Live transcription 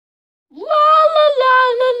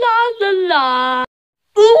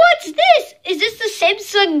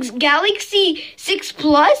Samsung's Galaxy 6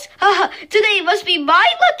 Plus? Today must be my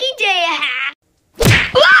lucky day.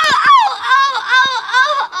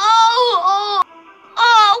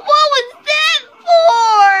 Oh, what was that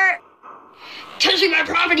for? Touching my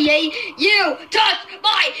property, eh? You touched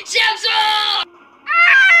my Samsung!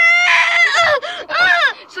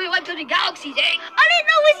 So you went to the Galaxies, eh? I didn't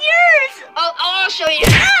know it was yours. I'll show you.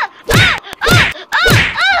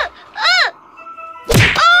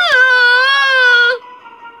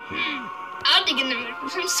 I'm thinking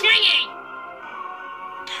from swinging.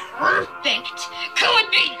 Perfect. Come with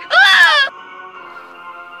me.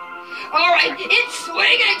 All right, it's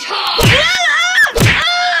swinging time.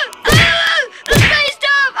 Please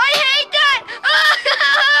stop. I hate that.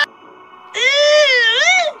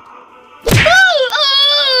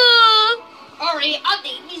 All right, I'm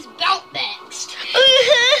thinking he's belt next.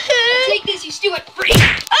 Take this, you stupid freak.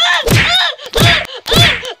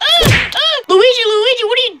 Luigi,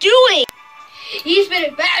 what are you doing? He's been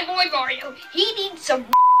a bad boy, Mario. He needs some.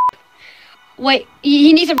 Wait,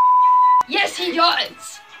 he needs some. Yes, he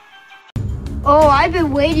does. Oh, I've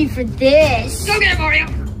been waiting for this. Go get it, Mario.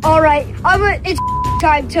 All right, it's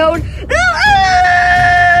time, Toad.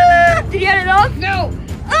 Did you get enough? No.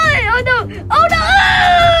 Oh no!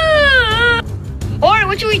 All right,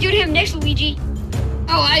 what should we do to him next, Luigi?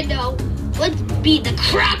 Oh, I know. Let's beat the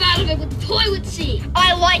crap out of him with the toilet seat.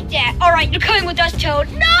 I like that. All right, you're coming with us, Toad.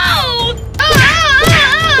 No!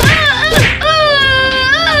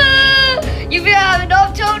 You feel have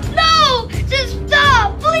enough, Toad? No! Just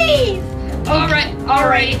stop, please. All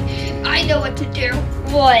right. I know what to do.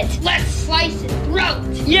 What? Let's slice his throat.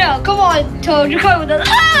 Yeah, come on, Toad. You're coming with us.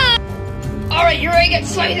 All right, you ready to get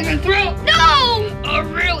sliced in the throat? No! Oh,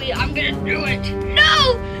 really? I'm gonna do it.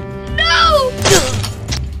 No!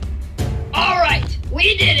 All right,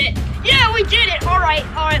 we did it. Yeah, we did it. All right.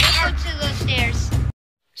 Let's go to the stairs.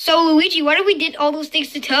 So, Luigi, why did we did all those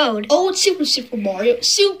things to Toad? Oh, it's super simple, Mario.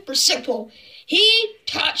 Super simple. He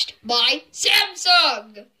touched my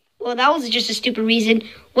Samsung. Well, that was just a stupid reason.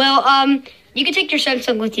 Well, you can take your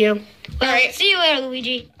Samsung with you. All right. See you later,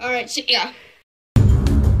 Luigi. All right, see ya.